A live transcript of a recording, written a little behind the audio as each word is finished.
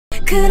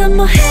그럼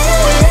뭐해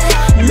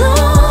No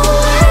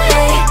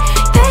way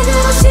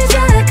배그로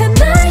시작한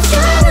날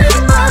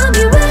향한 마음이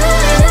왜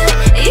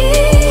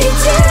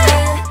이제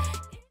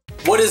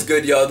What is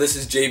good, y'all? This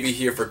is JB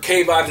here for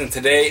K-Vibes, and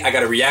today I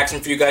got a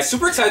reaction for you guys.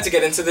 Super excited to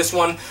get into this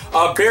one.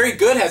 Very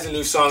Good has a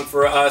new song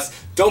for us,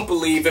 Don't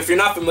Believe. If you're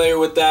not familiar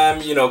with them,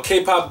 you know,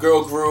 K-pop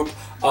girl group.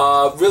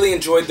 Really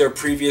enjoyed their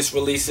previous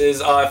releases.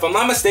 If I'm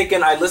not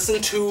mistaken, I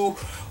listened to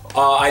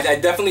I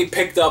definitely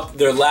picked up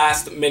their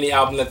last mini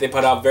album that they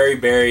put out, Very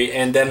Berry,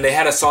 and then they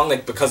had a song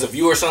like Because of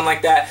You or something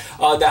like that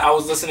that I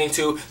was listening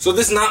to. So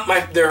this is not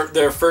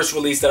their first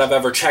release that I've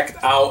ever checked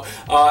out.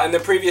 And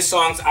their previous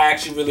songs I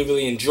actually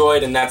really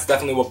enjoyed, and that's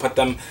definitely what put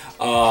them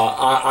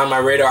on my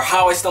radar.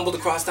 How I stumbled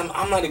across them,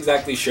 I'm not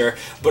exactly sure,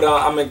 but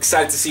I'm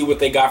excited to see what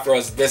they got for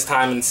us this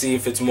time and see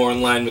if it's more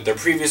in line with their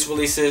previous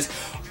releases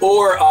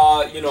or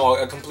you know,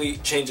 a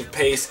complete change of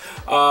pace.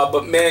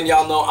 But man,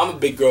 y'all know I'm a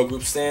big girl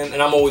group stan,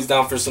 and I'm always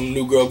down for some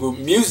new girl group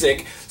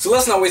music. So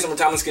let's not waste more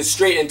time. Let's get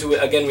straight into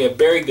it. Again, we have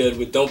Very Good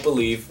with Don't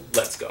Believe.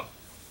 Let's go.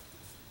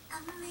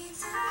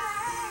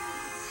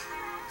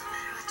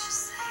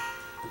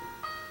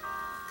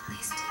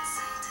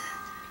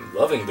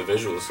 Loving the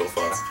visuals so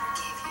far.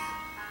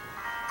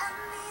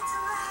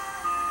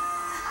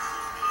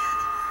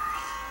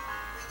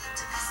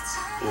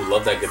 Ooh,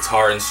 love that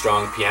guitar and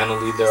strong piano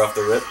lead there off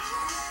the rip.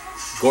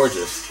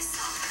 Gorgeous.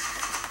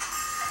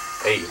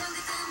 Hey.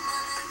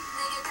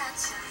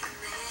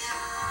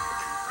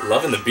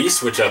 Loving the beat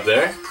switch up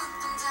there.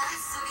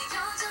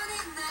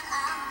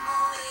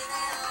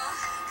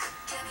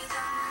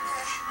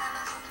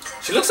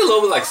 She looks a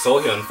little bit like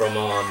Sohyun from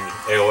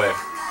AOA.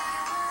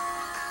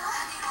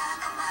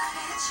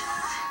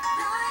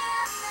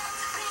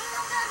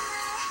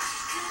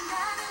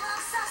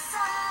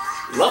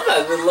 Love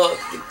that little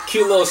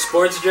cute little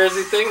sports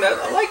jersey thing.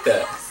 I like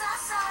that.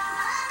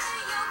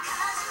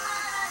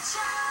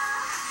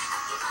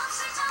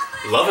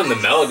 Loving the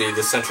melody,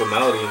 the central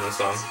melody in the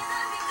song.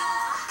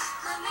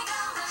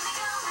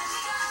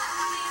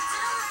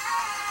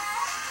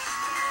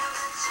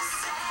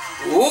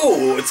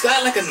 Ooh, it's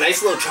got like a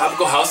nice little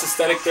tropical house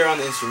aesthetic there on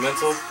the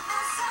instrumental.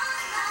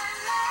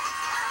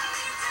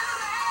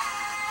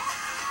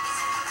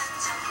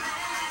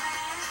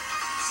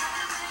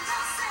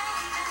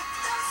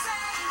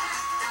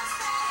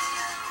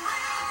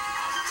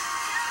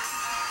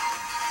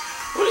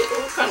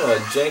 What kind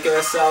of jank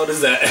ass sound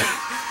is that?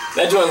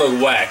 That joint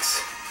look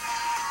wax.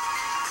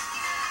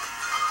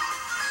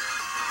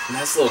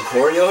 Nice little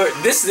choreo.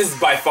 This is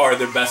by far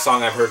the best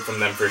song I've heard from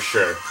them for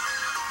sure.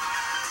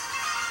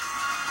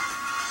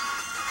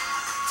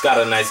 It's got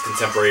a nice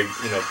contemporary,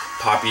 you know,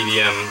 pop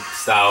EDM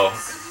style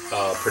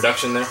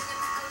production there.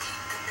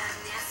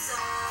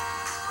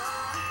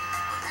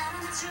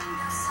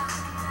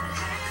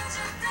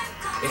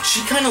 And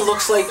she kind of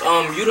looks like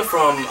Yuta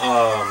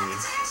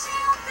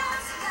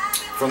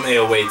from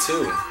AOA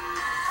too.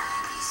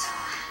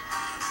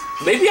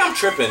 Maybe I'm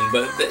tripping,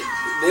 but they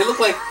look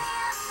like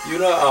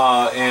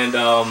Yuta and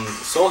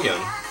Sohyun.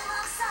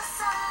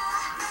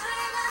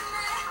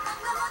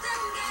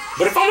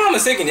 But if I'm not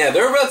mistaken, yeah,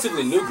 they're a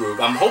relatively new group.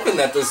 I'm hoping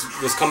that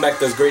this comeback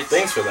does great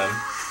things for them.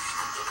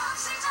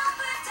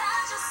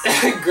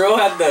 Girl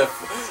had the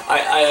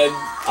I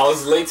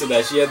was late to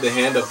that. She had the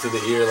hand up to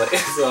the ear like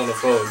it's on the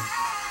phone.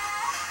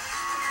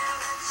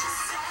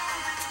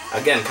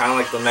 Again, kind of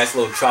like the nice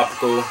little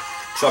tropical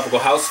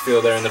house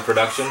feel there in the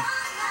production.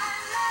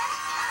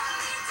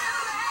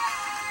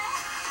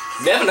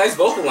 They have a nice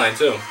vocal line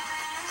too.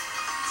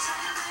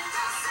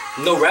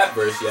 No rap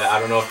verse yet. I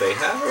don't know if they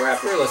have a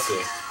rapper. Let's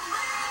see.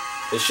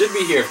 It should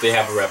be here if they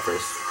have a rap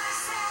verse.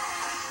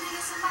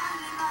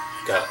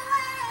 Got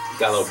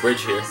a little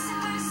bridge here.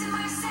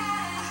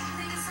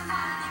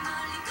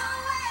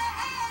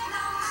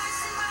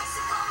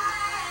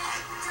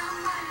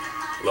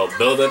 A little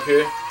build up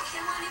here.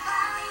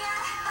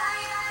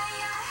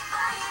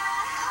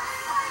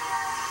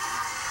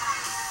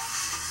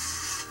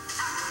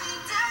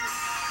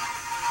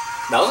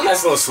 That was a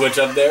nice little switch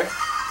up there.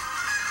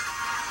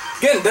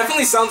 Again,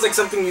 definitely sounds like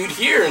something you'd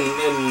hear in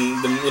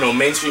the, you know,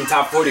 mainstream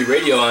top 40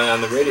 radio on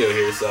the radio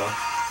here. So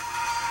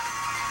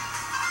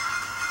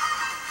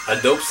a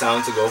dope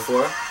sound to go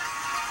for.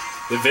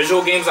 The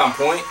visual game's on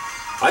point.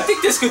 I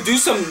think this could do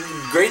some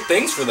great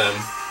things for them.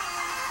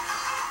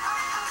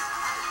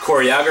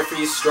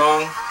 Choreography is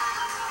strong.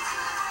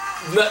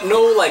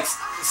 No like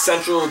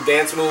central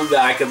dance move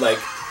that I could like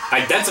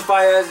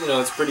identify as. You know,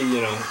 it's pretty,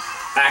 you know,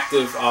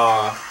 active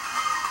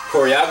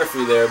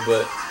choreography there,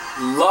 but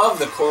love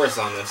the chorus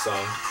on this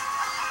song.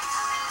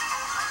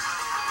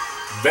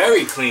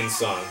 Very clean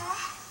song.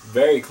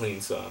 Very clean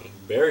song.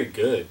 Very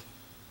good.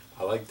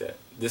 I like that.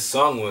 This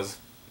song was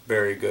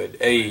Very good.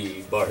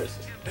 Hey, bars.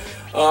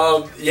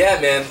 Yeah,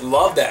 man,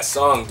 love that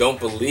song. Don't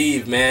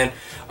Believe, man.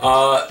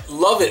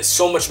 Love it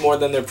so much more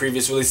than their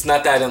previous release.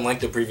 Not that I didn't like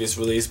the previous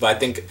release, but I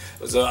think it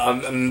was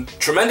a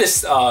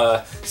tremendous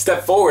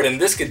step forward, and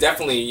this could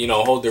definitely, you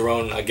know, hold their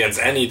own against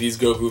any of these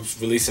girl groups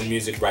releasing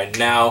music right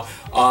now.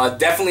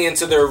 Definitely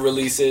into their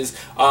releases.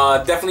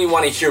 Definitely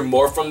want to hear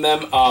more from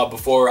them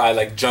before I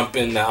like jump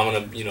in. I'm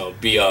gonna, you know,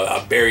 be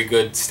a very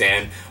good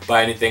stan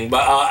by anything.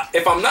 But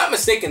if I'm not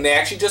mistaken, they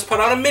actually just put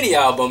out a mini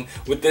album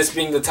with this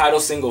being the title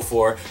single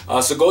for.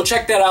 So go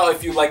check that out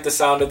if you like the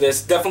sound of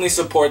this. Definitely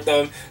support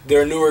them.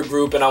 They're a newer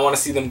group, and I want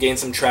to see them gain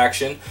some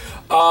traction.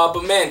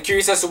 But man,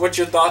 curious as to what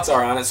your thoughts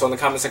are on it. So in the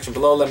comment section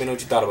below, let me know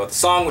what you thought about the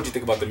song, what you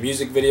think about the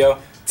music video.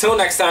 Till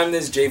next time,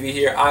 this is JV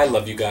here. I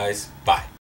love you guys. Bye.